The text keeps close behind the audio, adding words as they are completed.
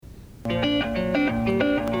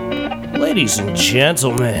Ladies and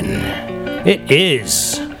gentlemen, it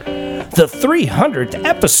is the 300th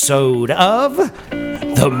episode of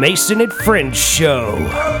The Mason and Friends Show,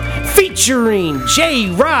 featuring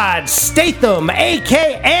J. Rod Statham,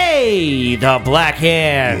 a.k.a. The Black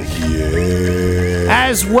Hand. Yeah.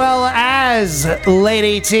 As well as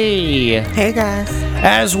Lady T. Hey, guys.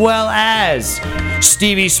 As well as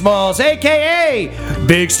Stevie Smalls, a.k.a.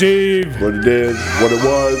 Big Steve. What it is, what it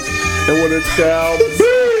was, and what it shall be.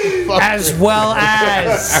 As well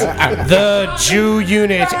as the Jew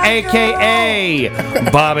Unit, a.k.a.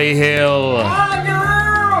 Bobby Hill. How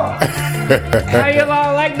you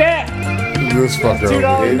all like that? This fucker.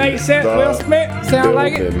 $2.08, Will Smith. Sound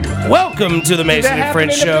like it? Welcome to the Mason and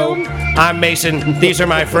Friends Show. I'm Mason. These are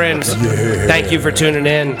my friends. Yeah. Thank you for tuning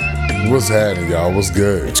in. What's happening, y'all? What's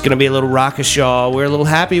good? It's going to be a little raucous, y'all. We're a little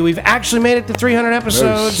happy. We've actually made it to 300 Oh,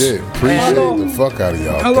 episodes. shit. Appreciate the fuck out of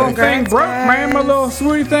y'all. My little Thank thing broke, man. My little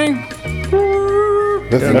sweetie thing. you.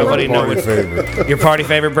 This is Nobody my party knows. favorite. Your party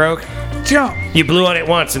favorite broke? Jump. You blew on it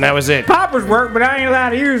once, and that was it. Poppers work, but I ain't allowed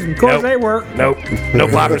to use them. Of course, Nope. they work. Nope. No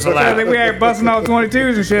poppers I allowed. think we ain't busting all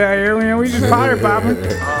 22s and shit out here. You know, we just powder popping.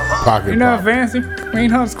 Pocket You know, pop. fancy. We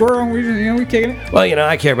ain't hunting squirrel. We just, we kicking it. Well,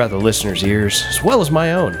 I care about the listeners' ears as well as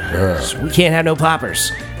my own. Yeah. So we can't have no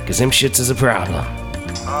poppers, because them shits is a problem.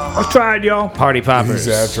 Let's try it, y'all. Party He poppers.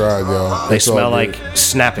 said, I tried, y'all. They It's all smell good. like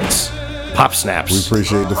snappets. Pop We snaps.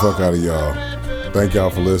 appreciate the fuck out of y'all. Thank y'all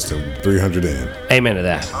for listening. 300 in. Amen to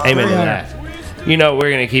that. Amen to that. We're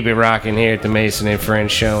going to keep it rocking here at the Mason and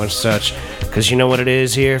Friends Show and such, because you know what it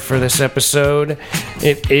is here for this episode?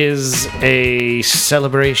 It is a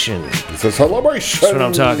celebration. It's a celebration. That's what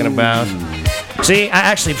I'm talking about. See, I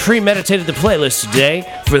actually premeditated the playlist today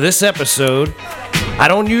for this episode. I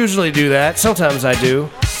don't usually do that. Sometimes I do.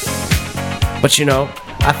 But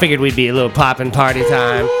I figured we'd be a little poppin' party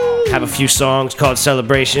time. Have a few songs called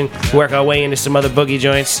Celebration. Work our way into some other boogie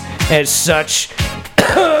joints and such.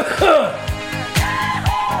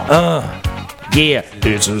 Yeah,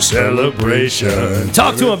 it's a celebration.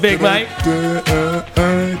 Talk to him, Big Mike. Good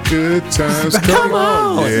times. Come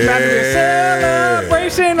on. It's about to be a Yeah.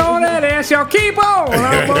 celebration on that ass. Y'all keep on.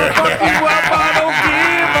 I'm gonna fuck you up. I don't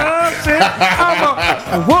give a shit. I'm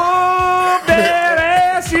gonna whoop that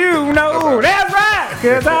ass, you know. That's right.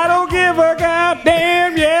 Cause I don't give a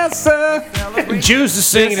goddamn, yes, sir. Juice is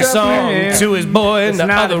singing a song to his boy in the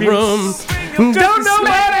not other abuse. room. Just Don't a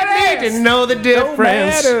nobody slap need to ass. know the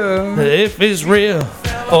difference matter. if it's real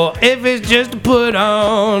or if it's just a put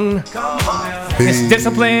on. It's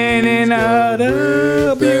discipline and utter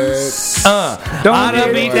abuse. I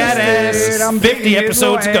done beat that ass I'm 50 beating his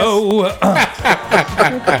episodes little ago.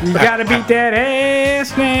 You gotta beat that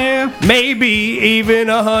ass now. Maybe even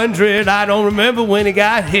 100. I don't remember when it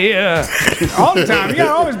got here. All the time. You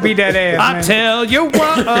gotta always beat that ass, I man. tell you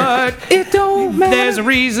what, It don't matter. there's a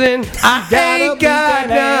reason I gotta ain't beat got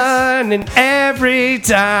that ass. none. And every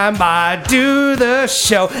time I do the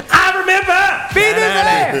show, I remember. Beat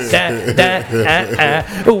his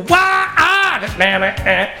ass. Why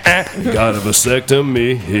got a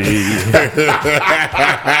vasectomy.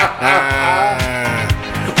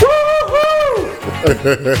 Woo-hoo!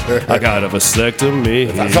 I got a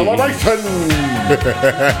vasectomy. Celebration.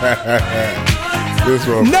 This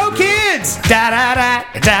one. No kids. Da da da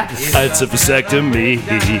da. It's a vasectomy.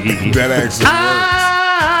 That actually works.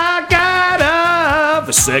 I got a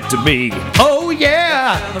vasectomy. Oh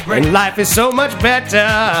yeah, and life is so much better.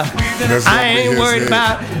 That's gonna I be ain't his worried hit.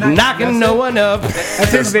 about knocking no one up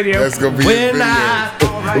That's his video. That's gonna be his when video.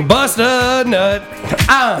 I bust a nut.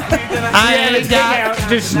 I ain't got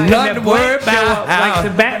just nothing to worry about. like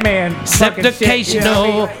the Batman. fucking shit, you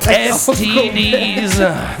know Septicational what I mean? That's old school. STDs.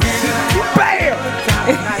 Bam!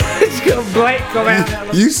 It's gonna Blake come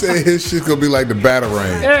out. You say his shit's gonna be like the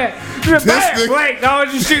Batarang. Yeah. Just This bam! nigga- Blake. No,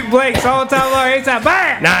 just shoot Blake all the time long. Anytime.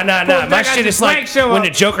 Bam! Nah. Boom, My I got shit this is like Blake show when up. the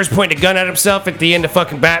Joker's pointing a gun at himself at the end of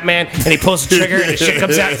fucking Batman, and he pulls the trigger, and the shit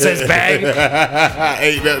comes out and says bang.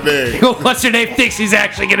 Ain't that big. What's her name thinks he's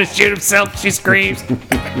actually gonna shoot himself? She screams.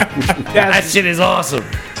 That shit is awesome.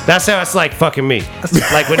 That's how it's like fucking me.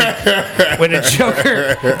 Like when the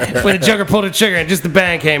Joker pulled the trigger and just the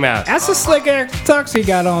bang came out. That's a slick ass tux he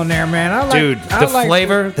got on there, man. I like, Dude, I the like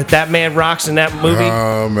flavor that man rocks in that movie.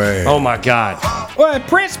 Oh man. Oh my god. Well,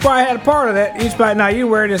 Prince probably had a part of that. He's probably, nah, you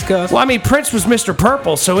wear this cuss. Well, I mean, Prince was Mr.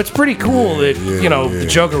 Purple, so it's pretty cool that the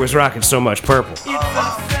Joker was rocking so much purple.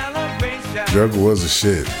 Joker was a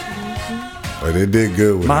shit. But they did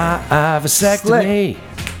good with My vasectomy.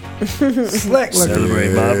 Slick looking.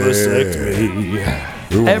 Celebrate my vasectomy.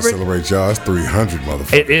 it. We want to every- celebrate y'all. It's 300,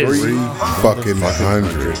 motherfucker. It is.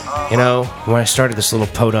 300. When I started this little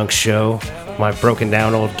podunk show, my broken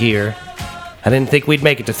down old gear, I didn't think we'd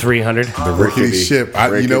make it to 300. The rickety ship.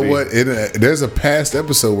 You know what? There's a past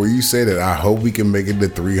episode where you say that I hope we can make it to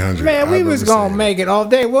 300. Man, we was gonna make it all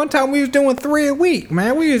day. One time we was doing 3 a week,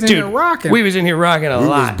 man. We was in here rocking. We was in here rocking a lot.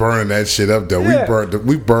 We was burning that shit up, though. Yeah.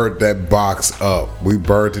 We burned that box up. We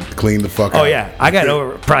burned it, cleaned the fuck out. Oh, yeah. I got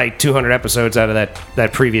over probably 200 episodes out of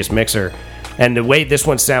that previous mixer. And the way this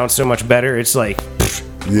one sounds so much better, it's like,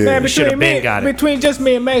 Yeah. Man, between just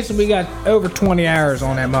me and Mason, we got over 20 hours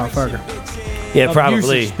on that motherfucker. Yeah,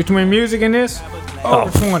 probably. Usage. Between music and this,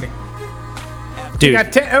 over 20. Dude. We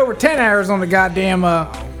got over 10 hours on the goddamn,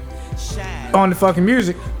 on the fucking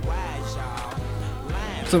music.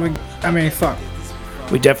 So, fuck.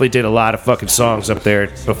 We definitely did a lot of fucking songs up there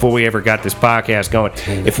before we ever got this podcast going.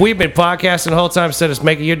 If we'd been podcasting the whole time instead of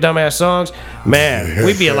making your dumbass songs, man,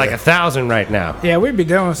 we'd be at like 1,000 right now. Yeah, we'd be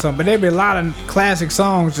doing something, but there'd be a lot of classic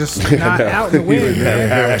songs just not out in the wind,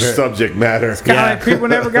 man. Subject matter. Kind of like people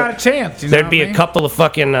never got a chance. There'd be a couple of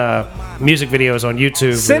fucking music videos on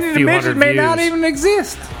YouTube. Cindy with a the few Midget hundred may views. not even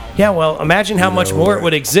exist. Yeah, well, imagine how much more it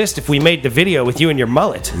would exist if we made the video with you and your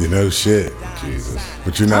mullet. You know, shit. Jesus.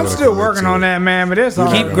 But you're not. I'm still working on that, man. But it's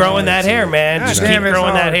all Keep growing that hair, man. Just keep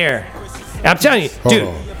growing that hair. I'm telling you,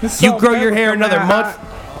 dude, you grow your hair another month.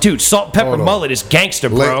 Dude, salt and pepper mullet is gangster,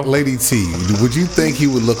 bro. Lady T, would you think he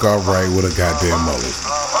would look all right with a goddamn mullet?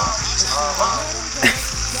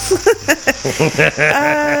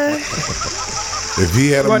 If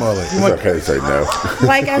he had a mullet, it's okay to say no.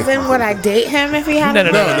 Like, as in, would I date him if he had a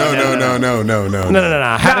mullet?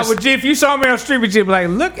 No. If you saw me on the street, would you be like,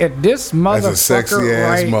 look at this motherfucker That's a sexy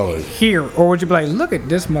ass right mullet here? Or would you be like, look at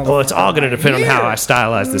this motherfucker? Well, it's all going to depend on how I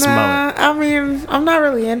stylize this mullet. I mean, I'm not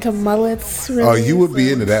really into mullets, really. Oh, you would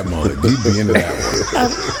be into that mullet. You'd be into that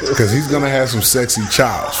one. Because he's going to have some sexy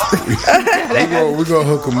chops. We're going to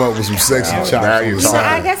hook him up with some sexy chops.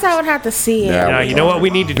 I guess I would have to see it. You know what we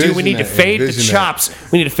need to do? We need to fade the chops.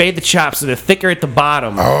 We need to fade the chops so they're thicker at the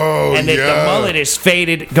bottom. Oh, and then the mullet is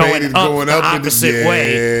faded going up the opposite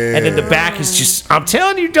way. And then the back is just, I'm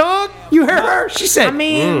telling you, dog. You heard her. She said, I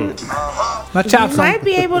mean, my chops you might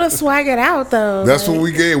be able to swag it out, though. That's what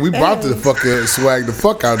we get. We about to fucking swag the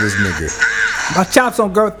fuck out of this nigga. My chops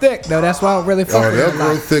don't grow thick, though. That's why I don't really fuck with they'll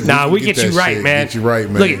grow thick. Nah, we get you right, man. Get you right,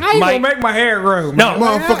 man. Look, I ain't gonna make my hair grow. No.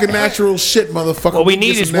 Motherfucking natural shit, motherfucker. What we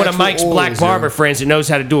need is one of Mike's black barber friends that knows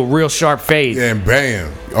how to do a real sharp fade. Yeah, and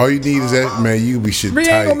bam. All you need is that, man, you be shit Me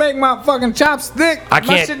tight. ain't gonna make my fucking chops thick. I can't.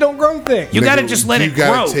 My shit don't grow thick. You gotta just let it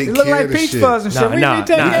grow. It look like peach fuzz and shit. We can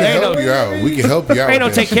help you out. We can help you out. Ain't no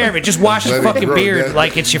take care of it. Just wash your fucking beard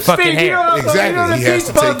like it's your fucking hair. Exactly. He has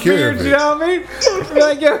to take care of it. You know what I mean?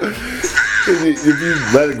 Like, If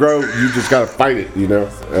you let it grow, you just gotta fight it, you know.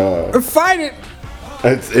 Fight it.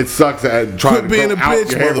 It sucks at trying to being go a out bitch,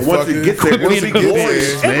 your hair, but once it gets there, Once it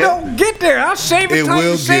gets there, It don't get there. I'll shave it. It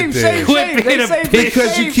will get there. Quit being a bitch.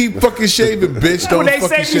 Because you keep fucking shaving, bitch. Don't When they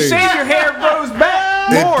fucking say you shave. shave, your hair grows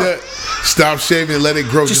back more. Stop shaving and let it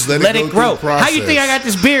grow. Just let it grow. How you think I got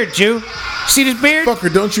this beard, Jew? See this beard?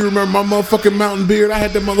 Fucker, don't you remember my motherfucking mountain beard? I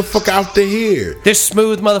had that motherfucker out to here. This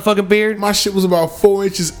smooth motherfucking beard? My shit was about 4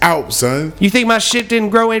 inches out, son. You think my shit didn't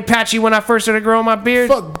grow in patchy when I first started growing my beard?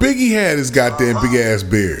 Fuck, Biggie had his goddamn big ass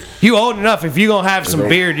beard. You old enough. If you gonna have some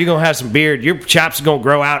beard, you gonna have some beard. Your chops are gonna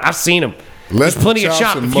grow out. I've seen them. There's plenty of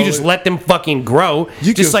chop if you just let them fucking grow.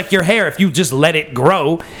 Just like your hair, if you just let it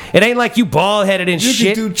grow. It ain't like you bald headed and shit.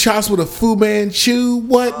 You can do chops with a Fu Manchu.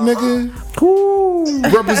 What, nigga?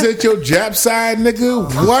 Represent your Jap side, nigga.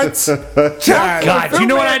 What? God, you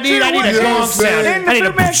know what I need? I need a gong sound. I need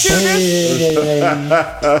a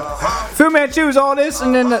Fu Manchu's all this,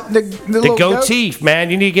 and then the goatee, man.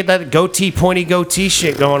 You need to get that goatee, pointy goatee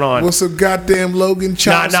shit going on. What's some goddamn Logan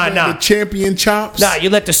chops? Nah. The champion chops? Nah, you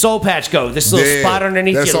let the soul patch go. This little spot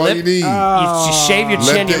underneath your lip. That's all you need. You just shave your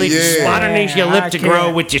chin. You leave the spot underneath your lip to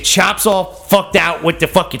grow with your chops all fucked out with the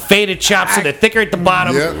fucking faded chops so they're thicker at the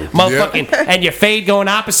bottom. Motherfucking. And your fade going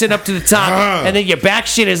opposite up to the top. And then your back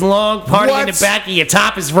shit is long. Party in the back of your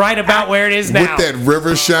top is right about where it is now. With that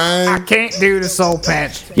river shine. I can't do the soul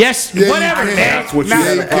patch. Yes, whatever, man. That's what you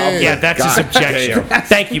had a problem. Yeah, that's his objection.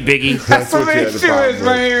 Thank you, Biggie. That's what it is,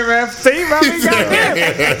 man. See, I mean, goddamn.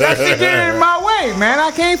 That shit get in my way, man.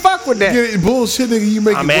 I can't fuck with that. Yeah, bullshit, nigga. You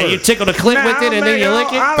make it man, work. you tickle the clit with it and then you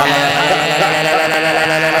lick it.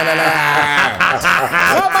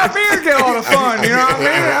 Let my beard get all the fun, you know what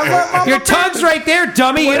I mean? Your tongue's right there,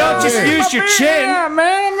 dummy. You don't just use your chin. Yeah,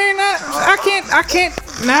 man. I mean, I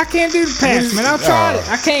can't do the patch, man. I've tried it.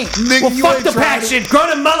 I can't. Nigga, Well, fuck the patch shit. Grow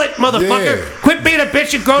the mullet, motherfucker. Yeah. Quit being a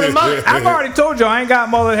bitch and grow the mullet. I've already told you I ain't got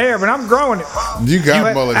mullet hair, but I'm growing it. You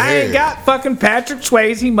got mullet hair. I ain't got fucking Patrick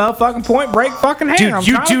Swayze motherfucking Point Break fucking hair. Dude,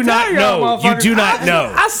 you do not know. You do not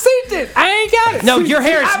know. I see it. I ain't got it. No, your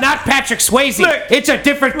hair is not Patrick Swayze. It's a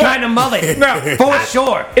different kind of mullet. For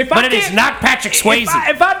sure. But it is not Patrick Swayze.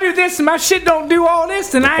 If I do this and my shit don't do all this,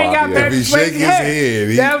 then I ain't got Patrick Swayze hair.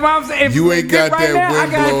 That's what I'm saying. You ain't got that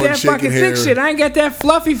wind blowing chicken hair. Shit. I ain't got that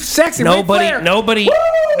fluffy, sexy. Nobody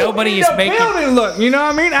is making. Look, you know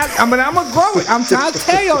what I mean? I'm gonna grow it. I'm trying to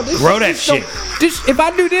tell y'all this. Grow that shit. If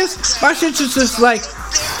I do this, my shit just like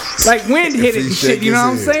wind hit it and shit. You know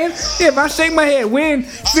what I'm saying? Yeah, if I shake my head,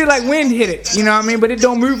 feel like wind hit it. You know what I mean? But it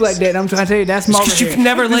don't move like that. I'm trying to tell you that's mullet hair. Because you've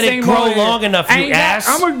never let it grow long enough, you ass.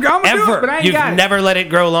 I'm gonna do it, but I ain't got it. You've never let it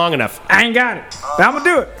grow long enough. I ain't got it. But I'm gonna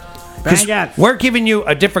do it. We're giving you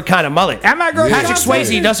a different kind of mullet. Patrick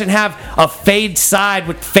Swayze doesn't have a fade side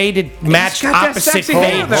with faded matched opposite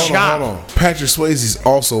fade chop. Hold on. Patrick Swayze's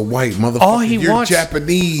also white, motherfucker. All he You're wants,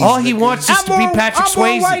 Japanese. All he wants is to be Patrick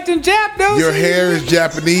Swayze. I'm more white than Jap, though. Your hair is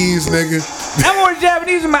Japanese, nigga. I'm more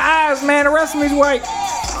Japanese in my eyes, man. The rest of me's white.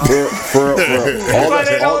 For all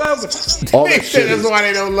that shit That's why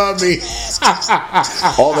they don't love me.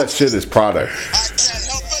 All that shit is product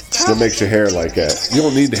that makes your hair like that. You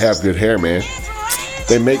don't need to have good hair, man.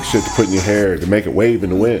 They make shit to put in your hair to make it wave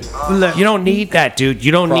in the wind. You don't need that, dude.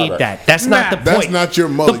 You don't need that. That's not the point. That's not your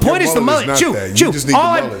mullet. The point is the mullet. Chew.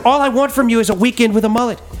 All I want from you is a weekend with a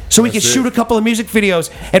mullet. So we can shoot a couple of music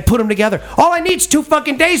videos and put them together. All I need is 2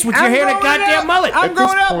 fucking days with your hair and a goddamn mullet. I'm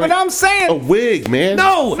growing up, but I'm saying a wig, man.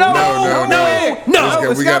 No. We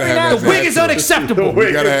gotta have the wig is unacceptable.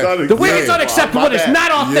 The wig is unacceptable. It's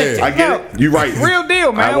not authentic. I get it. You're right. Real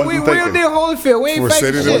deal, man. We real deal Holyfield. We ain't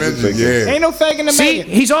faking shit. Ain't no faking the See,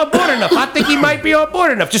 he's on board enough. I think he might be on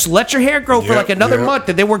board enough. Just let your hair grow for like another month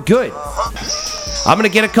and then we're good. I'm gonna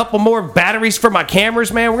get a couple more batteries for my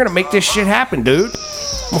cameras, man. We're gonna make this shit happen, dude.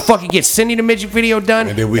 I'm gonna fucking get Cindy the Midget video done.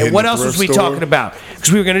 And what else was we talking about?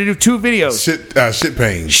 Because we were gonna do 2 videos. Shit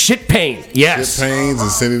pains. Shit pain, yes. Shit pains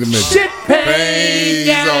and Cindy the Midget. Shit pains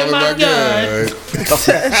down my gut.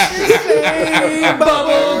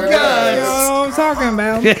 Bubble guts. You know what I'm talking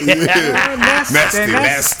about? Nasty.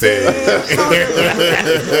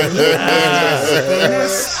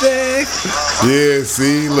 Yeah,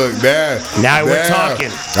 see, look, now we're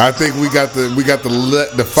talking. I think we got the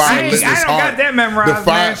fire lit this I don't got that memorized,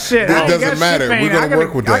 man. Shit. It doesn't matter. We're gonna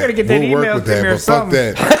work with that. I gotta get that email to me or something. Fuck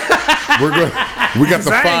that. We got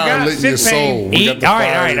the fire lit in your soul. All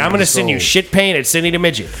right. I'm gonna send you shit pain and Cindy the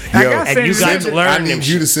Midget. And you guys learn. I need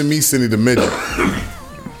you to send me Cindy the Midget.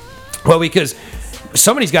 Well, because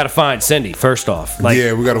somebody's got to find Cindy first off. Like,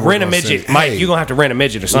 yeah, we got to rent a midget. Cindy. Mike, you're gonna have to rent a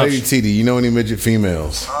midget or something. Lady T, do you know any midget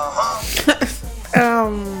females?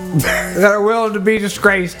 That are willing to be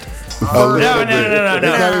disgraced. No. It's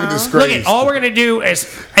not even disgrace. Look, all we're gonna do is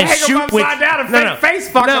shoot with face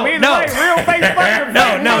fucker. Real face fucker.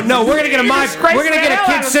 No. We're gonna get a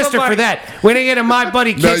kid sister for that. We're gonna get a my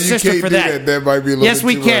buddy kid sister for that. That might be a little Yes,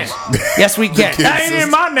 we can. Yes, we can. That ain't in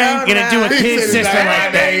my name. We're gonna do a kid sister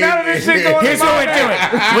like that. Here's what we're doing.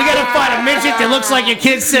 We gotta find a midget that looks like your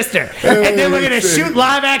kid sister, and then we're gonna shoot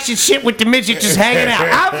live action shit with the midget just hanging out.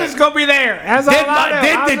 I'm just gonna be there. That's all I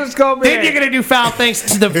know. I'm just gonna be there. Then you're gonna do foul things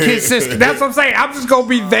to the kid sister. That's what I'm saying. I'm just gonna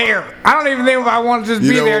be there. I don't even think if I want to just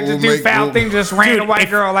be there, just do foul things, just random white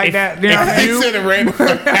girl like that. You know what I mean?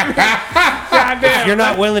 If you're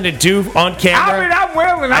not willing to do on camera, I mean, I'm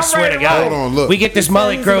willing. I swear to God. Hold on, look. We get this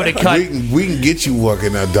mullet grow to cut. We can get you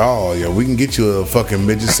fucking a doll, yo. We can get you a fucking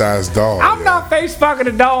midget-sized doll. I'm not face fucking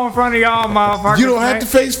a doll in front of y'all, motherfuckers. You don't have to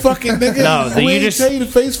face fucking, nigga. No, we you ain't just tell you to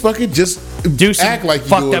face fucking. Just do some act like you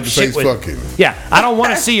fucked doing up the shit face with. fucking. Yeah, I don't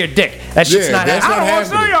want to see your dick. That shit's not happening. I don't want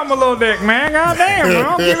to show y'all my little dick, man. God damn, bro.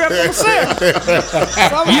 Don't give it up for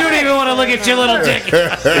myself. You don't even want to look at your little dick.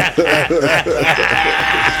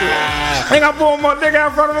 Think I pulled my dick out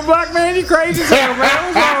in front of a black man? You crazy as hell,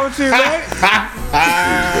 man. What's wrong with you, man?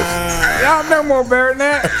 Y'all know more better than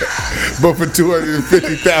that. But for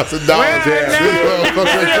 $250,000, I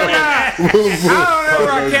don't know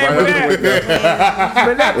where I came with that.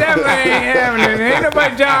 But that definitely ain't happening. Ain't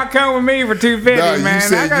nobody John come with me for $250,000,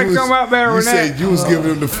 man. I gotta come out better with that. You said you was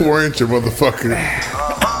giving him the 4-incher, motherfucker.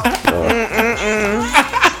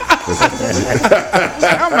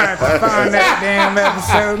 I'm gonna have to find that damn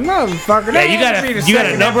episode, motherfucker. Yeah, you got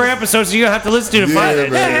a number of episodes you gonna have to listen to find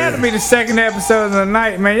it. That had to be the second episode of the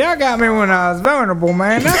night, man. Y'all got me when I was vulnerable,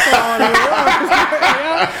 man. That's all it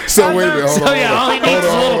was. So wait a minute, hold on. All he needs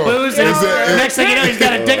is a little booze. Next thing you know, he's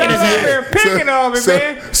got a dick in his head. Picking on me,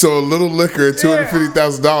 man. So a little liquor and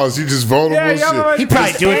 $250,000, you just vulnerable shit. He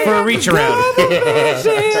probably do it for a reach around.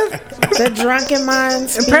 The drunken mind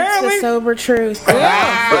speaks Apparently. the sober truth.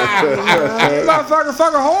 Motherfucker,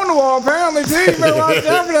 fucking hole in the wall. Apparently, too. You better watch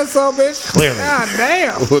out for that son of a bitch. Clearly. God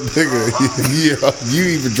damn. Well, nigga, you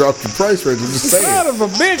even dropped the price range. I'm just saying. Son of a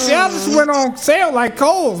bitch. Y'all just went on sale like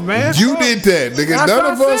Kohl's, man. You did that, nigga. That's None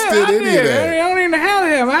what of I us said. did I any of that. I don't even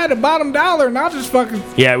have him. I had the bottom dollar, and I just fucking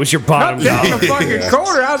Yeah, it was your bottom down dollar. the fucking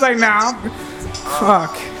quarter. I was like, nah.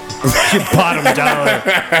 Fuck. Your bottom dollar.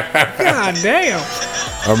 God damn.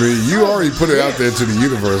 I mean, you already put it out there to the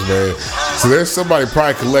universe, man. So there's somebody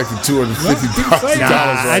probably collecting $250,000. Nah,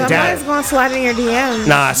 I doubt Somebody's it. gonna slide in your DM.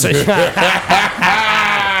 Nah, so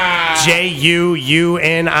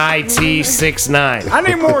JUUNIT69. I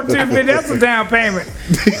need more too, but that's a down payment.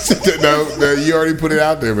 no, you already put it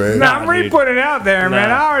out there, man. Nah, I'm dude. re-putting it out there, man.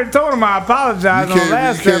 Nah. I already told him I apologize You on can't-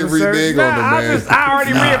 last you can't episode. renege on them, man. I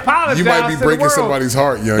already re-apologized You might be to the breaking world. somebody's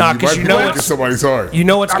heart, young. Nah, you 'cause might you be know breaking what's- somebody's heart. You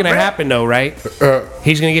know what's going to bet. happen, though, right?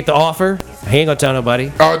 He's going to get the offer. He ain't going to tell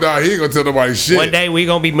nobody. Oh, no, he ain't gonna tell nobody shit. One day, we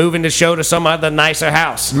going to be moving the show to some other nicer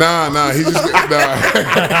house. Nah, he just Ain't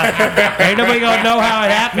nobody going to know how it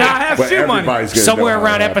happened. Nah, I have But shoe money. everybody's gonna Somewhere know how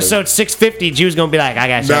around it happened. episode 650, Jew's going to be like, I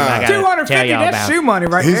got something Nah. I got to tell 250, y'all that's about. shoe money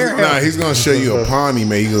right there. he's gonna show you a pond he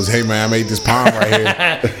made. He goes, hey man, I made this pond right here.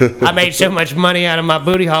 I made so much money out of my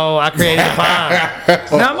booty hole, I created a pond.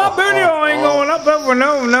 Now my booty hole ain't going up over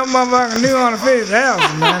no motherfucking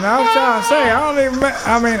 $250,000, man. I was trying to say, I don't even.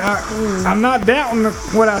 I mean, I'm not doubting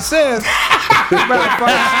what I said.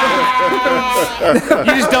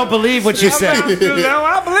 You just don't believe what you said. No,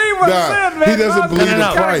 I believe what I said, man. he doesn't believe No, the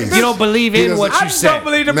no, no. price. You don't believe in what I you just don't said.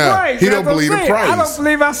 believe the No, price. he don't That's what I'm believe the saying. price. I don't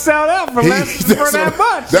believe I sold out for that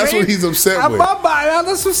much. That's see? what he's upset with.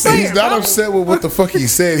 That's what I'm saying. He's not upset with what the fuck he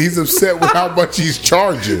said. He's upset with how much he's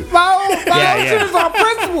charging. My own Yeah. shit is on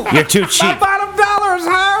principle. You're too My cheap. bottom dollar is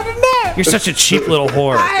higher than that. You're such a cheap little I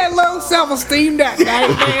whore. had low self-esteem that night,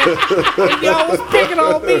 man. And y'all was picking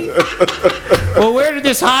on me. Well, where did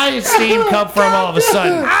this high esteem come from all of a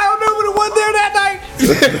sudden? I don't know what it was there that night.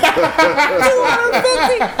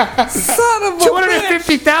 250. Son of a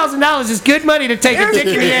bitch. $250,000 is good money to take a dick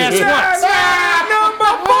in the ass once. No,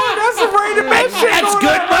 my boy, that's a rate of bitch shit. That's going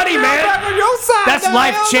good on money, right man. there back on your side. That's Now,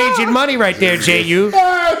 life-changing hell no. money right there,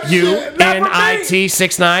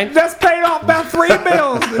 JUNIT69. That's paid off about 3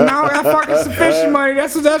 bills. And now I got fucking sufficient money.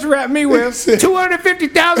 That's what that's wrapped me with.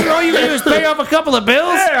 $250,000, all you do is pay off a couple of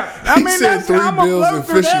bills? Yeah, I He mean, said that's 3 I'm gonna bills blow and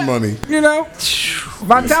through fishing that, money. You know,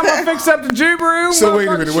 by the time I fix up the juber room. So wait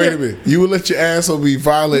a motherfucking minute. shit. You would let your asshole be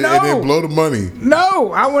violent and then No. blow the money.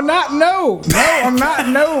 No, I will not. No, I'm not.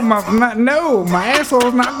 No, my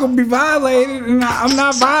asshole's not gonna be violated, and I'm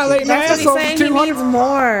not violating the That's asshole what for he's saying. He needs 200.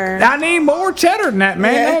 more. I need more cheddar than that,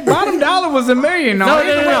 man. Yeah. That bottom dollar was $1 million. No.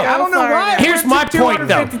 I don't know why. it Here's went my to point,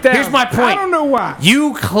 though. 250,000. Here's my point. I don't know why.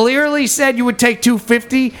 You clearly said you would take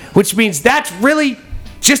 $250, which means that's really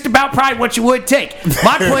just about probably what you would take.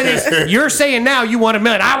 My point is, you're saying now you want $1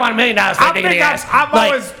 million. I want $1 million for a I dick in think the ass. I've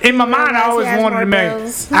Like, always, in my mind, I always He has wanted more $1 million.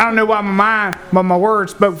 bills. I don't know why but my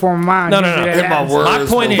words spoke for my mind. No. Usually that In my happens.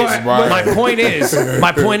 words. My point is,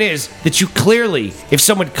 my point is that you clearly, if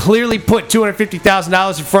someone clearly put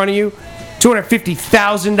 $250,000 in front of you,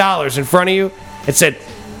 $250,000 in front of you, and said,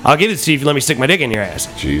 "I'll give this to you if you let me stick my dick in your ass,"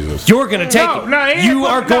 Jesus. you're gonna take it. No, he ain't You put-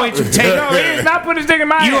 are going to take No, he it. is not putting his dick in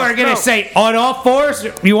my ass. You are gonna No. say, "On all fours,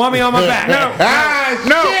 you want me on my back?" No.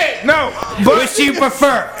 But Which do you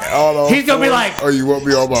prefer? All on He's gonna be fours, like, or you want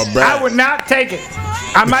me on my back? I would not take it.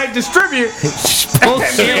 I might distribute,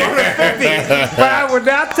 "Bullshit, but I would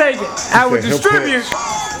not take it. I would He'll distribute.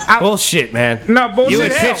 bullshit, man." No, bullshit You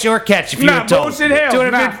would hell. pitch your catch if you Nah, were told. bullshit hell.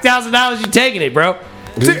 $250,000, you taking it, bro.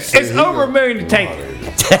 It's over $1 million to take it.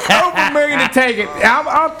 Over $1 million to take it.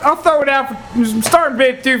 I'll throw it out for starting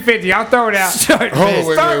bid $250. I'll throw it out. Start Hold on, bid.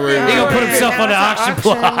 wait. He gonna put himself on the auction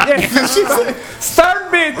block. Yeah.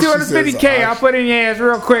 Starting bid $250K. I'll put it in your ass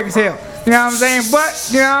real quick as hell. You know what I'm saying? But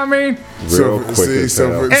you know what I mean. Real quick as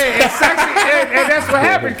hell. Hey, it's sexy, and that's what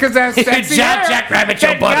happened because that sexy hair. Jackrabbit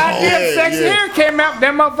your That butthole. goddamn sexy hair came out.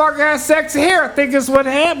 That motherfucker has sexy hair. I think that's what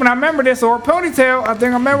happened. I remember this, or a ponytail. I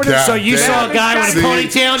think I remember this. God So you damn. saw a guy with a See,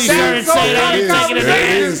 ponytail and you started so saying, that "I'm is, taking it that back."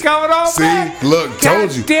 is. It's coming on See, back. look,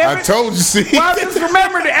 told you. damn I it. told you. See, Well, I just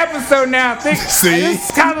remember the episode now. I think See? this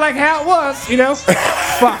is kind of like how it was, you know.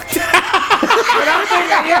 Fuck. But I'm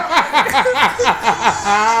thinking,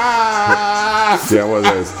 Yeah, what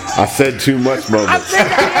it is. I said too much I moments. think,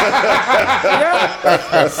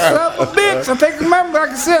 son of a bitch. I think I remember, like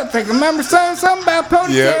I said, saying something about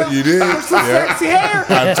ponytail. Yeah, you did. With some Yeah. sexy hair.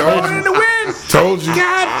 I told Blowing you. in the wind. Told you.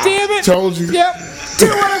 God damn it. Told you. Yep.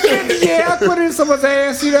 250, yeah, I put it in someone's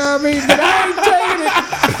ass, you know what I mean? But I ain't taking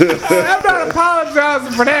it. I'm not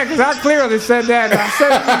apologizing for that because I clearly said that. I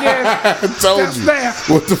said it again. I told you.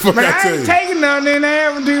 What the fuck But I I tell ain't you? taking nothing in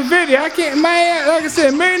there and do video. I can't, man, like I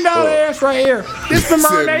said, $1 million ass right here. This been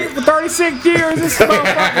marinated for 36 years. This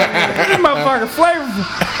motherfucker flavorful.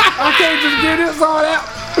 I can't just get this all out.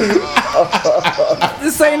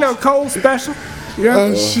 This ain't no cold special. You know?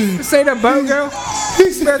 Oh, shit. This ain't a BOGO.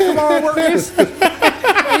 You better come on and work this. Ain't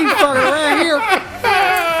fucking around here.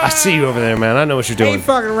 I see you over there, man. I know what you're doing. Ain't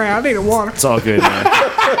fucking around. I need a water. It's all good, man.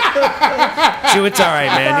 Chew, it's all right,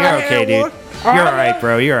 man. You're okay, dude. You're all right,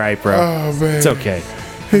 bro. You're all right, bro. Oh, man. It's okay.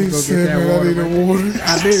 He said, man, I need a water.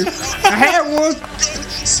 I do. I had one.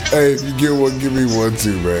 Hey, if you get one, give me one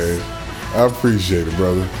too, man. I appreciate it,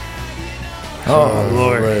 brother. Oh,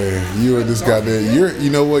 Lord. Man, you and this guy there, you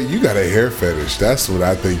know what? You got a hair fetish. That's what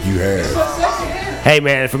I think you have. Hey,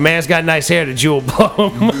 man, if a man's got nice hair, the Jew will blow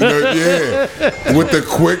him. You know, yeah, with the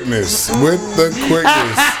quickness.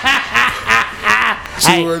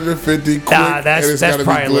 250 quick, Nah, and it's gotta be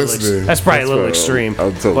glistening. that's probably a little extreme. A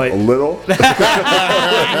But little.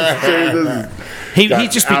 he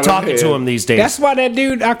just be out of talking to hand. him these days. That's why that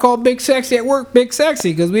dude I call Big Sexy at work, Big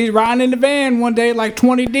Sexy, because we was riding in the van one day like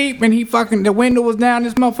 20 deep, and he fucking, the window was down,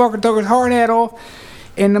 this motherfucker took his hard hat off,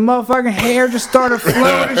 and the motherfucking hair just started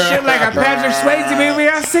flowing and shit like a Patrick Swayze movie.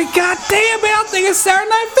 I said, God damn, man, I think it's Saturday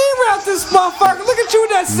Night Fever out this motherfucker. Look at you with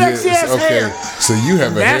that sexy Yes, ass okay. hair. So you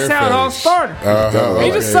have a hair That's how it all fetish. started. It's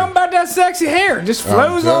just okay. something about that sexy hair. Just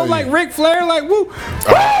flows telling on like you. Ric Flair, like woo.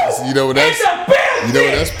 So you know what that's? It's a building. You know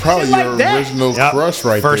what that's probably Shit like your that. original Yep. crush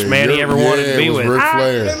right First there. man he ever wanted to be it was with. Ric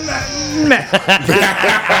Flair. I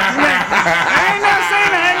ain't not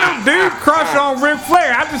saying I had no dude crush on Ric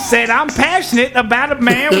Flair. I just said I'm passionate about a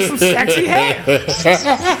man with some sexy hair.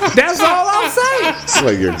 That's all I'm saying. It's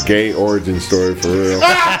like your gay origin story for real. Man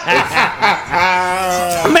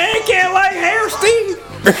can't like hair, Steve.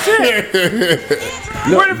 Shit.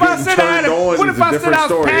 What if I said I was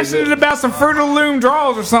passionate about some Fruit of the Loom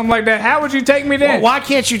draws or something like that? How would you take me then? Well, why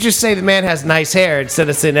can't you just say the man has nice hair instead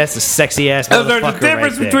of saying that's a sexy ass motherfucker? There's a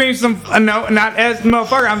difference between some, no, not as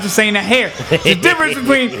motherfucker, I'm just saying the hair. The difference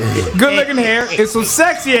between good looking hair and some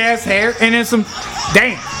sexy ass hair and then some,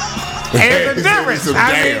 damn. There's a difference. Some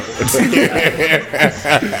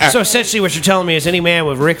So essentially, what you're telling me is any man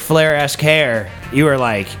with Ric Flair-esque hair, you are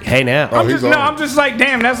like, hey now. Oh, he's on. I'm just like,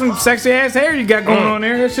 damn, that's some sexy ass hair you got going on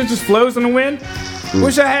there. That shit just flows in the wind.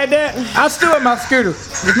 Wish I had that. I still have my scooter.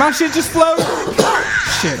 If my shit just flows,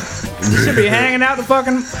 shit. Should be hanging out the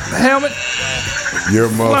fucking helmet, Your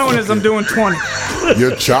flowing as I'm doing 20.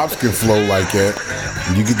 Your chops can flow like that.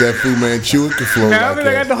 You get that Fu Manchu, it can flow Now like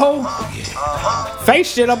I got that. the whole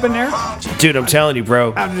face shit up in there. Dude, I'm telling you,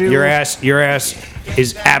 bro, I'll do your it. ass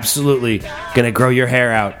is absolutely gonna grow your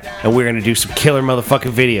hair out, and we're gonna do some killer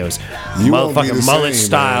motherfucking videos, You won't be motherfucking the mullet same,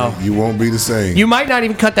 style. man. You won't be the same. You might not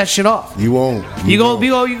even cut that shit off. You won't. You gonna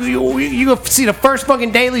see the first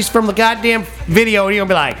fucking dailies from the goddamn video, and you're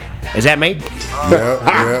gonna be like, "Is that me?" Yeah.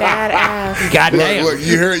 Badass. Goddamn. Look,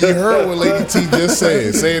 you heard what Lady T just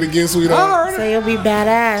said. Say it again, I sweetheart. heard So it. you'll be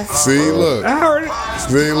badass. See, look. I heard it.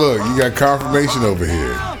 See, look. You got confirmation over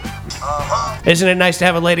here. Isn't it nice to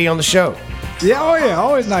have a lady on the show? Yeah, oh yeah,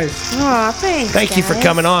 always nice. Aw, thanks. Thank you for guys.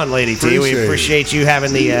 coming on, Lady T. Appreciate We it. appreciate you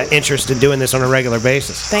having the interest in doing this on a regular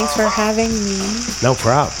basis. Thanks for having me. No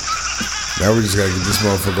problem. Now we just gotta get this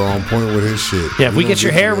motherfucker on point with his shit. Yeah, if we gonna get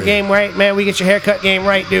your hair there. game right, man, we get your haircut game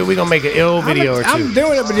right, dude, we gonna make an ill video or I'm two.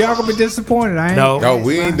 doing it, but y'all gonna be disappointed. I ain't. No. No,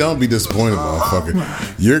 we ain't done. Be disappointed,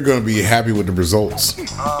 motherfucker. You're gonna be happy with the results.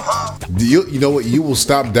 You know what? You will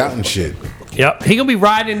stop doubting shit. Yep. He gonna be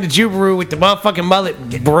riding the Jubaru with the motherfucking mullet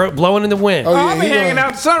blowing in the wind. Oh, I'll be he hanging gonna-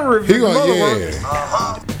 out the sunroof. He with the gonna, motor work.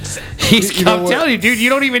 yeah. He's, you know I'm what? telling you, dude, you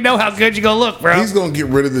don't even know how good you're gonna look, bro. He's gonna get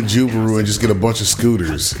rid of the Jubaru and just get a bunch of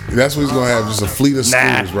scooters. That's what he's gonna have, just a fleet of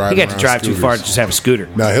Nah, scooters he riding got to around drive too far to scooters. just have a scooter.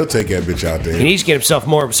 Nah, he'll take that bitch out He there. needs to get himself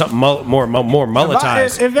more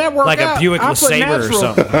mulletized, If that works like a out, Buick I'll put LeSabre or natural.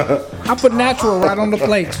 something. I put natural right on the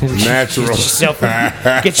plate. Natural. Get yourself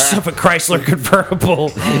a Chrysler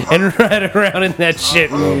convertible and ride around in that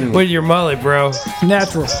shit with your mullet, bro.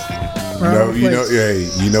 Natural. Right No, on the you know, plate. hey,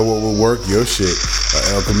 you know what will work? Your shit,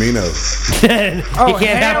 El Camino. He can't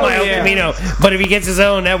have hell my El yeah. Camino, but if he gets his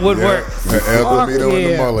own, that would work. El Camino and the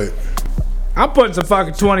yeah. mullet. I'm putting some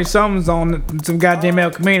fucking 20-somethings on some goddamn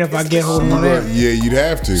El Camino if I get hold of one of them. Yeah, you'd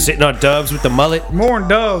have to. Sitting on dubs with the mullet. More than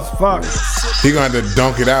doves, fuck. He gonna have to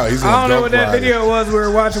dunk it out. He's gonna I don't know dunk what that ride it. video was we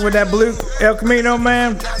were watching with that blue El Camino,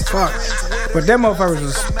 man. Fuck. But that motherfucker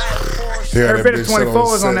was just... He had Every that bit of bitch set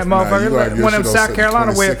 24s on that motherfucker. you gonna have your One of them shit on South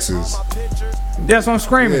Carolina whips. 26s. That's what I'm Yeah,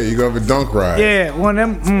 screaming. you gonna have a dunk ride. Yeah, one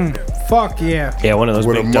of them fuck yeah. Yeah, one of those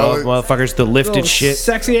With big a dog mullet. motherfuckers, the lifted Little shit.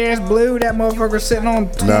 sexy ass blue, that motherfucker sitting on.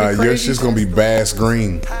 Nah, crazy. your shit's gonna be bass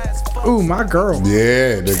green. Ooh, my girl.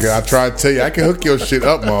 Yeah, nigga, I try to tell you, I can hook your shit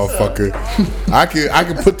up, motherfucker. I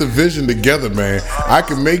can put the vision together, man. I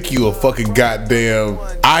can make you a fucking goddamn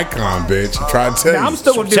icon, bitch. I try to tell Now, you. I'm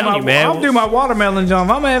still gonna do telling my, you, man. I'm do my watermelon jump.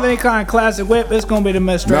 If I'm gonna have any kind of classic whip, it's gonna be the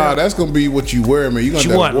mess. Nah, that's gonna be what you wear, man. You gonna You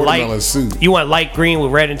have want a watermelon light? suit. You want light green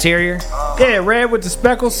with red interior? Yeah, red with the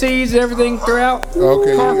speckle seeds, everything throughout.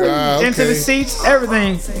 Okay, Carpet, into the okay. seats,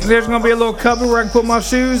 everything. There's gonna be a little cupboard where I can put my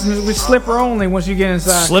shoes, and we slipper only once you get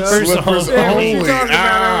inside. Slippers Slippers only. Yeah, what you only. talking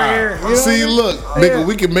about over here? You know See, what I mean? look, nigga, Yeah.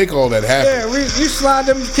 we can make all that happen. Yeah, you slide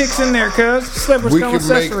them kicks in there, cuz. Slippers We come can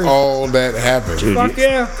make accessories. all that happen. Fuck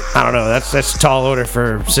yeah. I don't know. That's a tall order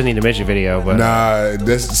for Cindy the Midget video, but Nah,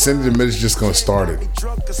 that's Cindy the Midget's just gonna start it.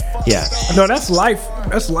 yeah. No, that's life.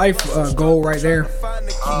 That's life goal right there.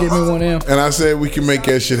 Give me one of them. And I said we can make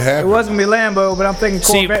that shit It happen. wasn't me Lambo, but I'm thinking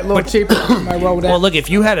See, Corvette a little but- cheaper. Might roll with that. Well, look, if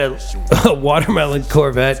you had a watermelon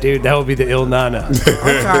Corvette, dude, that would be the Il Nana. I'm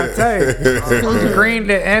trying to tell you. The green,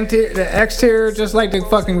 the exterior, just like the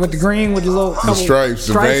fucking with the green with the little couple stripes,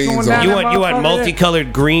 the veins going on down it. You that want motherfucker.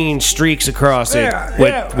 multicolored green streaks across Yeah, it with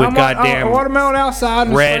yeah. with I'm goddamn a watermelon outside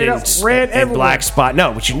and red straight and, up red and everywhere. black spot.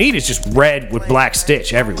 No, what you need is just red with black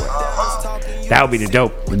stitch everywhere. That would be the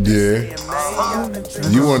dope. Yeah.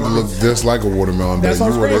 You want to look just like a watermelon. That's you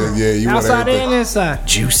what I'm want screaming. yeah, you want outside everything. and inside.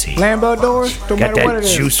 Juicy. Lambo doors, don't Got matter what that it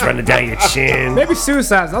is. juice running down your chin. Maybe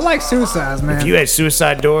suicides. I like suicides, man. If you had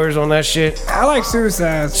suicide doors on that shit, I like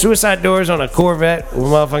suicides. suicide doors on a Corvette with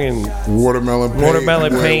motherfucking Watermelon paint.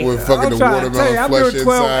 Watermelon with, paint. With fucking I'm the trying to tell you, watermelon I'm flesh doing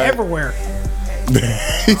 12 inside. everywhere.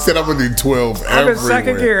 He said I'm gonna do 12 I'm in everywhere.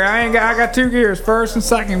 second gear. I got 2 gears, first and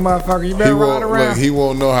second, motherfucker. You He better ride won't, around. look, he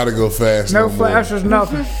won't know how to go fast. No more. flashers,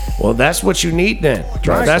 nothing. Well, that's what you need then.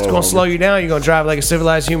 Drive That's slow, going to homie. slow you down. You're going to drive like a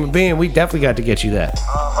civilized human being. We definitely got to get you that.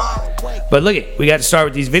 But look it, we got to start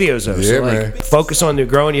with these videos though. Yeah, so like, man. focus on the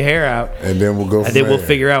growing your hair out, And then we'll go from and then we'll there.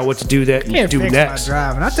 figure out what to do that Can't do fix next. my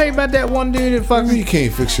driving. I tell you about that one dude that fucking. You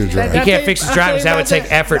can't fix your drive. You I'll can't tell you- fix his I'll driving. tell you That would about take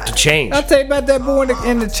that. effort to change. I'll tell you about that boy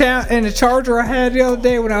in the Charger I had the other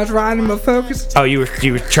day when I was riding my Focus. Oh, you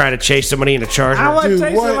were trying to chase somebody in a Charger? I wasn't Dude,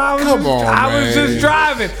 chasing what? him. I was Come just, on, I was man. just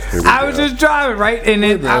driving. we I go. was just driving, right? And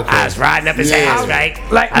then minute, I was riding up his Yeah. ass, right?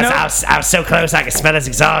 Like, no. I was so close I could smell his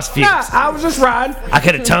exhaust fumes. nah, I was just riding. I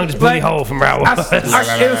could have tongued his booty Like, hole from where I was. It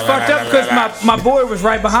was fucked up because my boy was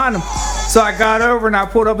right behind him. So I got over and I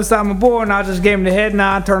pulled up beside my boy and I just gave him the head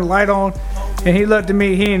nod, turned the light on, and he looked at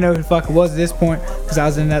me. He didn't know who the fuck it was at this point because I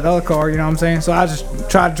was in that other car, you know what I'm saying? So I just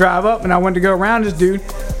tried to drive up and I went to go around this dude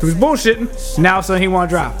who was bullshitting. Now all of a sudden he want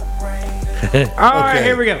to drive. All right, Okay.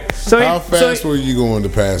 here we go. So How he, fast were you going to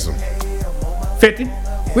pass him? 50.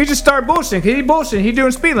 We just started bullshitting. He bullshitting. He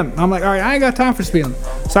doing speed limit. I'm like, all right, I ain't got time for speed limit.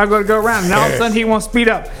 So I go around. And all of a sudden he wants to speed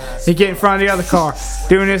up. He get in front of the other car,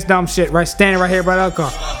 doing this dumb shit, right, standing right here by the other car.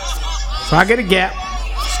 So I get a gap.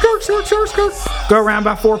 Skirt. Go around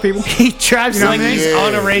by 4 people. He drives You know like what I mean? he's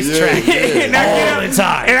on a racetrack And I get all up- the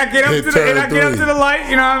time. And I get up Hit to the turn up to three. the light,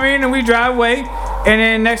 you know what I mean? And we drive away. And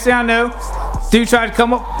then next thing I know, dude tried to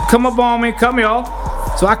come up on me, cut me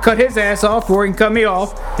off. So I cut his ass off before he can cut me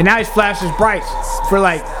off. And now he's flashing his brights for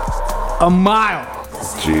like a mile.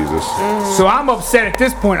 Jesus. So I'm upset at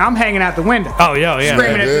this point. I'm hanging out the window. Oh, yeah.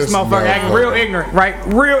 Screaming at this This motherfucker, acting real ignorant, right?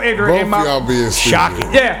 Real ignorant. Both in of y'all being stupid.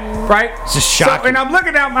 Shocking. Yeah, right? It's just So, shocking. and I'm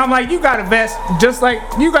looking at him, I'm like, you got a vest, just like,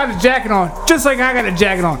 you got a jacket on, just like I got a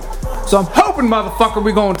jacket on. So I'm hoping, motherfucker,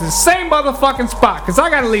 we going to the same motherfucking spot, because I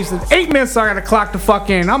got at least 8 minutes, so I got to clock the fuck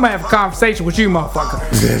in. I'm going to have a conversation with you, motherfucker.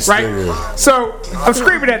 This Right? nigga. So I'm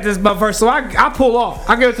screaming at this motherfucker, so I pull off.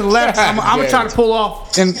 I go to the left, I'm going to try to pull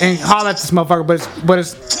off and holler at this motherfucker, but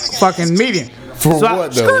it's fucking median. For So I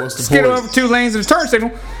what, though? skirt, What's the skid point? over 2 lanes of the turn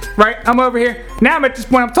signal, right? I'm over here. Now I'm at this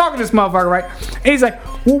point, I'm talking to this motherfucker, right? And he's like,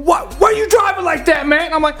 well, why you driving like that,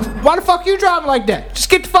 man? I'm like, why the fuck you driving like that? Just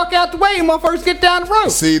get the fuck out the way, you motherfuckers, get down the road.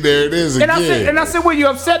 See, there it is again. And I said, well, you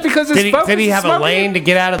upset because it's Did he have a lane to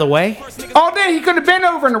get out of the way? All day, he could have been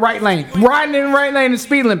over in the right lane, riding in the right lane, the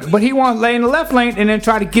speed limit, but he wanted to lay in the left lane and then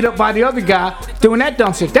try to get up by the other guy doing that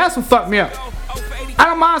dumb shit. That's what fucked me up. I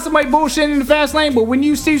don't mind somebody bullshitting in the fast lane, but when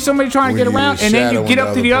you see somebody trying to When get you around and then you shadowing get the up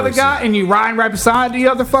to other the other person. guy and you riding right beside the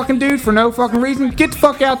other fucking dude for no fucking reason, get the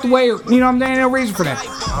fuck out the way. Or, you know what I'm saying? No reason for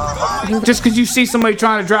that. Just because you see somebody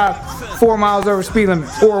trying to drive 4 miles over speed limit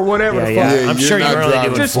or whatever the fuck. Yeah, I'm you're sure not you're only driving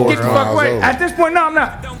doing Just 4 get the fuck miles away. over. At this point, no, I'm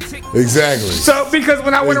not. Exactly. So because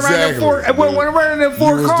when I went around them Exactly. when I went around them 4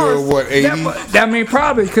 You was cars, doing what, 80? That mean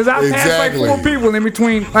probably because I passed like Exactly. 4 people in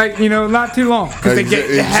between, like not too long because they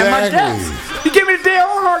had my Exactly. gas. You give me the the Dale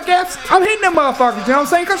Earnhardt gaps, I'm hitting them motherfuckers. You know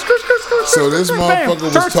what I'm saying? So this motherfucker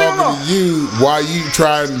was talking to you while you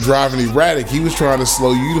trying driving erratic. He was trying to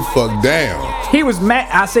slow you the fuck down. He was mad.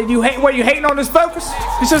 I said, you hating on this Focus?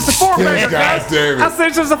 It's just a four-bagger, guys. God damn it. I said,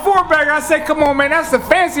 it's just a four-bagger. I said, come on, man, that's the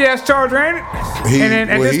fancy-ass Charger, ain't it?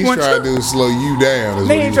 What he's trying to do is slow you down.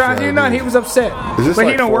 He ain't trying to do nothing. He was upset. But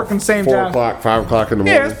he don't work in the same job. 4 o'clock, 5 o'clock in the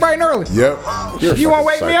morning. Yeah, it's bright and early. Yep. You want to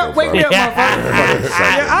wake me up? Wake me up, motherfucker.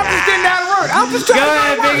 Yeah, I'm just getting down the road. I'm just trying to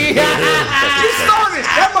work. You started.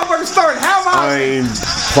 That motherfucker started. How am I ain't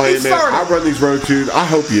playing, man. I run these road tunes. I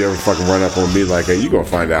hope you ever fucking run up on me like that. You gonna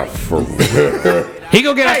find out for real. He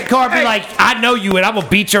gonna get out the car and be like, I know you and I'm gonna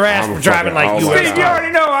beat your ass for driving like you. Steve, you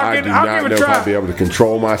already know I'll give it a try. I do not know if I'd be able to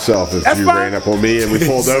control myself if you ran up on me and we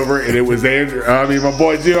pulled over and it was Andrew. I mean, my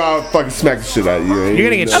boy Gio, I'll fucking smack the shit out of you. You're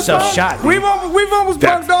gonna get yourself shot. We've almost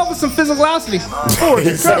bugged off with some physicality.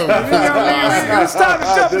 It's time to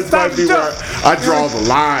jump. It's time to jump. I draw the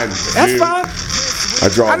line. That's fine.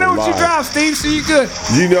 I know what you drive, Steve, so you good.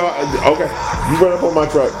 You know, okay. You run up on my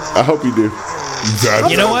truck. I hope you do.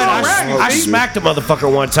 You know what? I smacked a motherfucker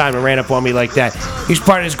one time and ran up on me like that. He was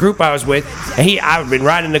part of this group I was with, and I've been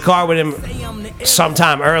riding in the car with him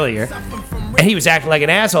sometime earlier, and he was acting like an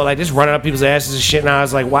asshole, like just running up people's asses and shit. And I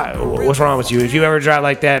was like, what's wrong with you? If you ever drive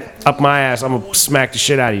like that up my ass, I'm gonna smack the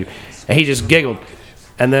shit out of you. And he just giggled.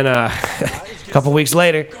 And then a couple weeks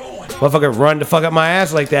later, motherfucker run the fuck up my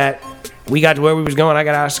ass like that. We got to where we was going. I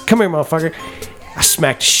got out. I said, come here, motherfucker. I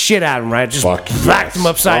smacked the shit out of him, right? Just whacked him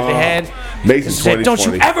upside the head. Mason said, don't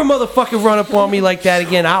you ever motherfucking run up on me like that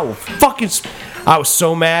again. I was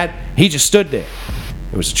so mad. He just stood there.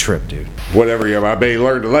 It was a trip, dude. Whatever, yeah, I bet he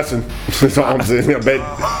learned a lesson. That's all I'm saying. I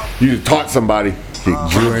bet you taught somebody. You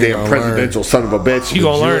damn presidential son of a bitch. You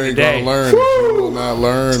gonna learn today. You will not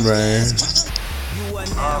learn, man.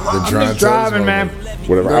 I'm just driving, man.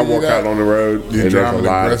 Whatever. I walk out on the road, and there's a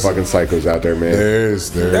lot of fucking psychos out there, man.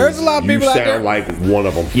 There's a lot of people out there. You sound like one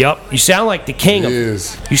of them. Yep. You sound like the king of them.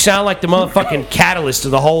 You sound like the motherfucking catalyst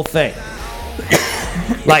of the whole thing.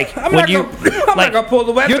 Like I'm not gonna pull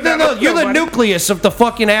the weapon. You're the nucleus of the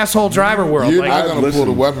fucking asshole driver world. You're not gonna pull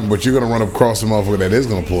the weapon, but you're gonna run across the motherfucker that is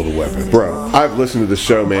gonna pull the weapon. Bro, I've listened to the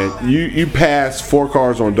show, man. You passed 4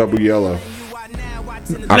 cars on double yellow.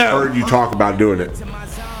 I've heard you talk about doing it.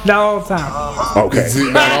 Not all the time. Okay.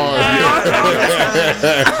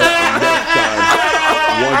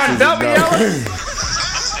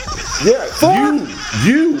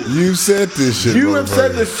 You said this shit. You have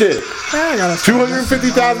said this shit.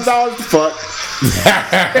 $250,000 to fuck.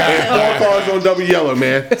 And 4 cars on double yellow,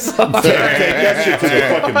 man. Take that shit to the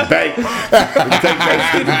fucking bank. Take that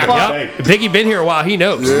shit to the bank. Biggie been here a while. He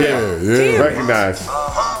knows. Yeah. Recognize.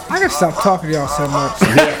 I gotta stop talking to y'all so much.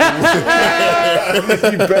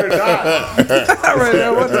 You better not. I really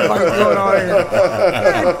know what the fuck is going on here.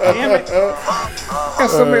 God damn it. Got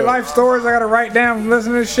so many life stories I gotta write down and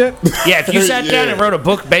listen to this shit. Yeah, if you sat down and wrote a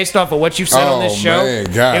book based off of what you've said on this show,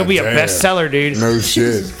 it'll be a bestseller, dude. No shit.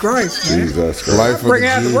 Jesus Christ, man. Jesus Christ. Life Bring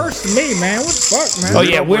out the worst to me, man. What the fuck, man? Oh,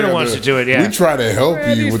 yeah, we're the ones to do it, yeah. We try to help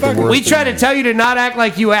you with the worst. We try to tell you to not act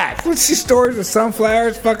like you act. What's these stories of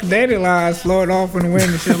sunflowers, fucking dandelions floating off in the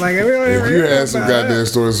wind and shit like that? If you had some goddamn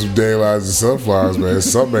stories of dandelions and sunflowers, man,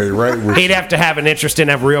 something ain't right with you. He'd have to have an interest in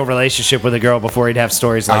a real relationship with a girl before he'd have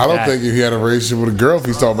stories like that. I don't think if he had a relationship with a girl, if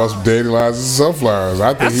he's talking about some dandelions and sunflowers,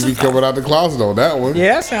 I think he'd be coming out the closet on that one.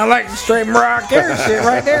 Yeah, that sounds like straight Mariah Carey shit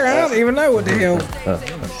right there. I don't even know what the hell.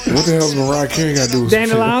 What the hell's Mariah Carey got to do with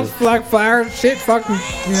dandelions, black flowers, shit, fucking,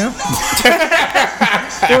 you know.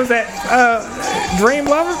 What was that? Dream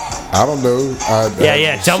Lover? I don't know.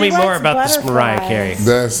 Yeah. Tell me more about this Mariah Carey.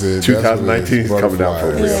 That's it. 2019 is coming out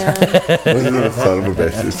for real. Son of a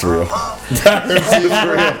bitch, it's real. God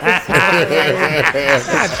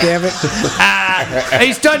damn it.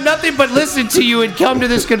 He's done nothing but listen to you and come to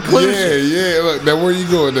this conclusion. Yeah. Look, now where you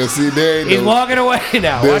going? Now, see, he's walking away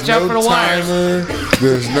now. Watch out for the wires.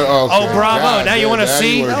 There's no. Oh, bravo! Now you want to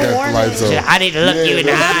see? I need to look you in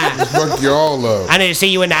the eye. Fuck you all up. I need to see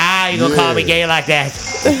you in the eye. You gonna call me gay like that?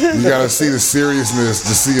 You gotta see the seriousness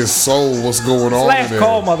to see his soul. What's going on? Last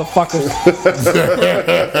call, motherfuckers.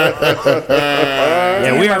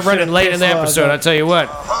 Yeah, we are running late in the episode. I tell you what.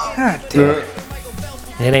 God damn.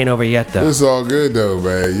 It ain't over yet though. It's all good though,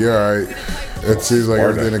 man. You're all right. It seems like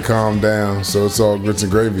everything to calm down, so it's all grits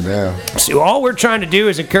and gravy now. So all we're trying to do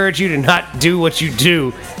is encourage you to not do what you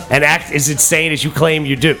do and act as insane as you claim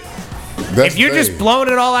you do. If you're just blowing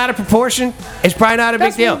it all out of proportion, it's probably not a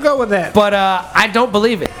big deal. We'll go with that. But I don't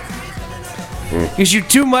believe it. Because you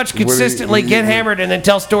too much consistently get hammered and then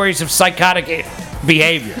tell stories of psychotic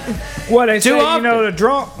behavior. What they say, Too you often.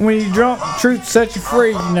 know, when you drunk, truth sets you free,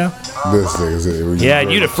 you know. This thing is it. Yeah,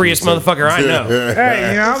 you the freest motherfucker I know. Hey,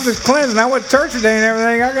 you know, I'm just cleansing. I went to church today and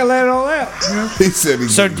everything. I gotta let it all out. You know? He said he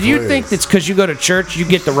So do you think that's because you go to church, you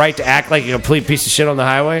get the right to act like a complete piece of shit on the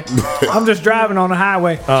highway? I'm just driving on the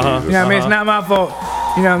highway. You know what I mean? It's not my fault.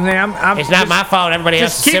 You know what I'm saying? It's not my fault. Everybody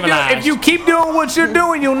else is Just keep doing, civilized. if you keep doing what you're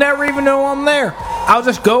doing, you'll never even know I'm there. I'll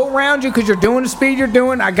just go around you because you're doing the speed you're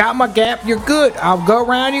doing. I got my gap. You're good. I'll go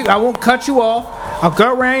around you. I won't cut you off. I'll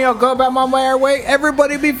go around you. I'll go about my merry way.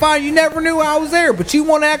 Everybody be fine. You never knew I was there, but you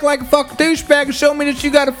want to act like a fucking douchebag and show me that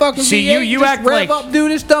you got a fucking See, V8. you just act rev like- up, do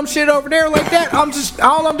this dumb shit over there like that.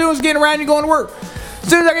 All I'm doing is getting around you going to work. As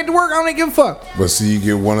soon as I get to work, I don't even give a fuck. But see, you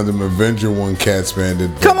get one of them Avenger one cats,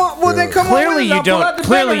 man. Come on, well then come Clearly on. with it. you I'll pull don't. out the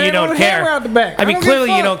Clearly hammer you don't and the hammer care. out the back. I mean, don't give a clearly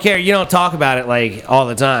you fuck. don't care. You don't talk about it like all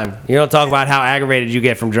the time. You don't talk about how aggravated you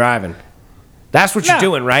get from driving. That's what you're No.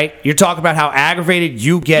 doing, right? You're talking about how aggravated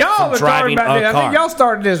you get Y'all from are talking driving about this. a I think car. y'all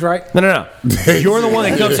started this, right? No. You're the one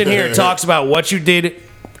that comes in here and talks about what you did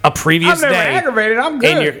a previous I'm never day. aggravated. I'm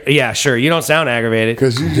good. And yeah, sure. You don't sound aggravated.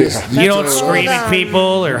 Because you just You don't Hold scream at on.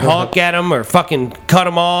 people or honk at them or fucking cut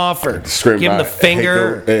them off or Scream give them the by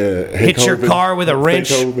finger, hit your Hinkoven. car with a wrench,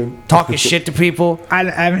 Hinkoven. talking shit to people I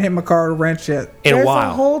haven't hit my car with a wrench yet. in a There's a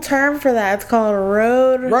while. whole term for that. It's called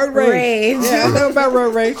road rage. Yeah, I know about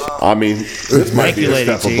road rage. I mean, this might be a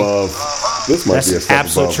Manipulated, step G. above. This might That's be a step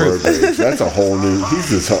absolute above truth. road rage. That's a whole new. He's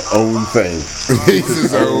his own thing. he's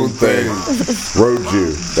his own thing. Road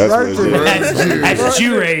Jew. That's what it Jew. is. That's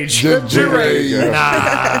Jew rage. Jew rage. Nah,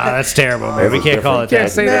 that's terrible, man. We That's a can't call it Can't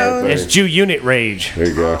that. say No. that. It's Jew unit rage. There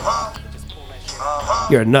you go.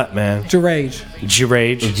 You're a nut, man. Jew rage. Jew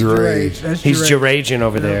rage. Rage. That's He's Jew Jew rage. raging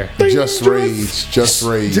over there. Just rage. Just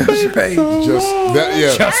rage. Jew rage. Just that.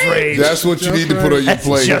 Yeah. Just rage. That's what you need to put on your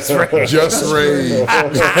plate. just rage. Just rage.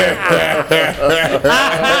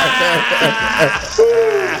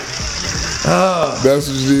 That's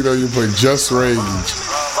what you need on your plate. Just rage.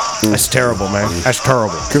 That's terrible, man. That's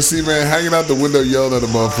terrible. Cause see, man, hanging out the window yelling at the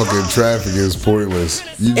motherfucking traffic is pointless.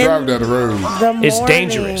 You drive down the road. It's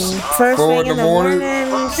dangerous. First 4 thing in in the the morning.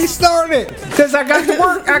 morning. He started it because I got to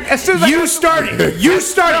work. As soon as I You got started. You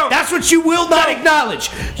started. That's what you will not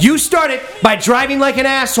acknowledge. You started by driving like an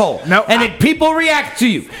asshole. No, And then people react to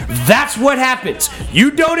you. That's what happens.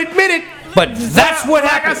 You don't admit it, but that's what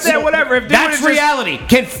Like I happens. said, whatever. If they That's would've just- reality.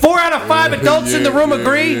 Can 4 out of 5 adults in the room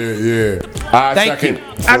agree? Yeah. I Thank second. you.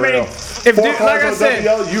 For I mean, real. if Four dude- cars like I on said-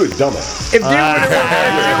 WL, you a dumbass. If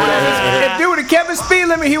dude would have kept his speed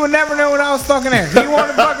limit, he would never know when I was fucking there. He wanted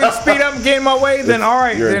to fucking speed up and get in my way, then all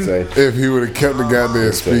right. You're Then insane. If he would have kept the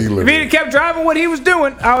goddamn speed if he'd limit. have kept driving what he was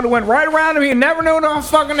doing, I would have went right around him. He'd never known I was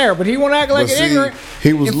fucking there. But he want to act like But an see, ignorant.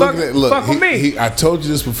 he was and looking fuck, at look. fuck with me. I told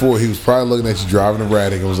you this before. He was probably looking at you driving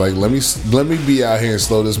erratic and was like, "Let me be out here and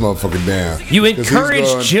slow this motherfucker down." You 'Cause he's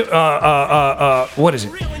encourage, going- what is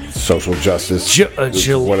it? Social justice.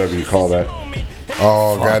 Whatever you call that.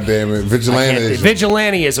 Oh goddamn it, vigilante!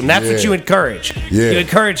 Vigilantism. That's what Yeah. you encourage. Yeah. You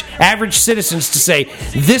encourage average citizens to say,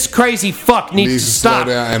 this crazy fuck needs to slow stop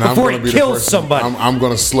down, and before I'm he gonna be kills the person. somebody. I'm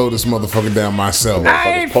gonna slow this motherfucker down myself. I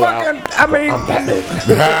ain't Pull out. fucking. I mean,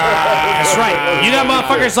 That's right. You got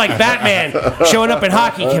motherfuckers like Batman showing up in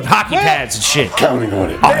hockey pads and shit. Counting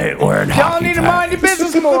on it. I ain't wearing y'all hockey need to pads. mind your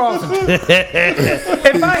business more often.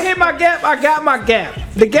 If I hit my gap, I got my gap.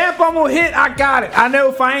 The gap I'm gonna hit, I got it. I know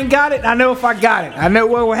if I ain't got it, I know if I got it. I know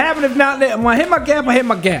what will happen if not. When I hit my gap, I hit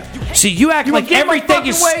my gap. See, you act You like get my everything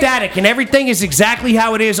is fucking way. static and everything is exactly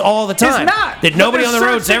how it is all the time. not. That nobody But on the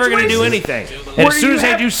there's road's ever going to do situations anything. And where as soon you as they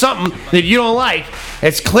have- do something that you don't like,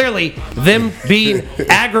 it's clearly them being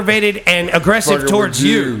aggravated and aggressive Fucking towards with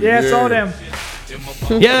you. Yeah, it's all them.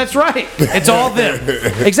 Yeah, that's right. It's all them.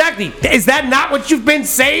 Exactly. Is that not what you've been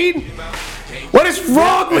saying? What is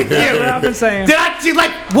wrong with you? That's what I've been saying. Did I see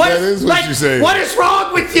like what? That is what like, you say. What is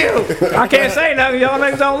wrong with you? I can't say nothing. Y'all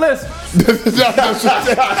niggas don't listen.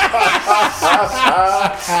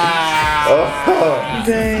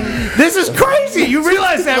 Dang. This is crazy. You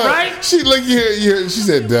realize that, right? She looked here. She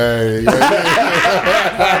said, "Dang."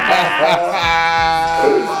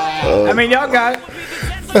 I mean, y'all got it.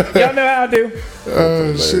 Y'all know how I do.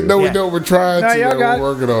 Shit, no, we Yeah. don't. We're trying No, to. y'all Man. got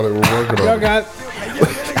We're working on it. We're working on Y'all it. got it.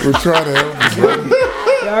 We're trying to help you, bro.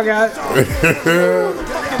 Y'all got it.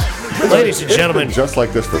 Ladies and gentlemen, just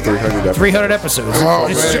like this for 300 episodes. 300 episodes. Oh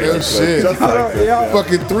It's man, true. that shit. Just like this.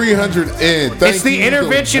 Fucking 300 in. Thank It's the you,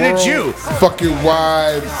 intervention of Jew. Fucking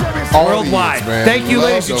wide audience, Worldwide. man. Thank you, Love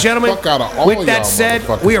ladies and the gentlemen. fuck out of all With that y'all said,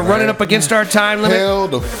 motherfuckers, we are running man. up against our time limit. Hell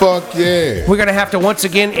the fuck yeah. We're going to have to once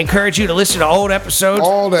again encourage you to listen to old episodes.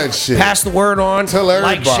 All that shit. Pass the word on. Tell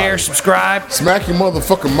Like, everybody. share, subscribe. Smack your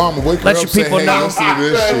motherfucking mama. Wake Let her your up. Say, people hey, know. listen to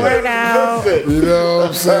this Word shit. out. You know what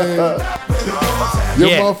I'm saying? Your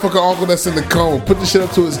Yeah. motherfucking uncle that's in the coma, put the shit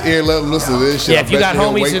up to his ear, let him listen to this shit. Yeah, I if you bet got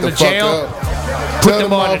he'll homies wake in the the fuck jail, up. put Tell them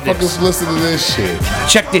the on to motherfuckers this. listen to this shit.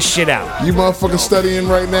 Check this shit out. You motherfuckers studying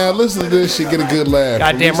right now, listen to this shit, get a good laugh.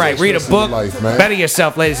 Goddamn right. Read a book. Better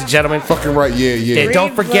yourself, ladies and gentlemen. Fucking right, yeah. And don't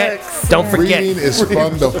Read forget, books. don't forget, Reading is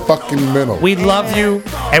fundamental. we love you,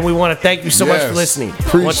 and we want to thank you so much for Yes. listening.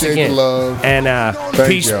 Appreciate once again. the love. And Thank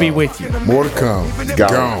peace y'all. be with you. More to come.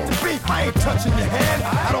 Gone. I ain't touching your head.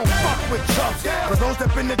 I don't fuck with chumps. For those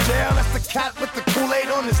that been to jail, that's the cat with the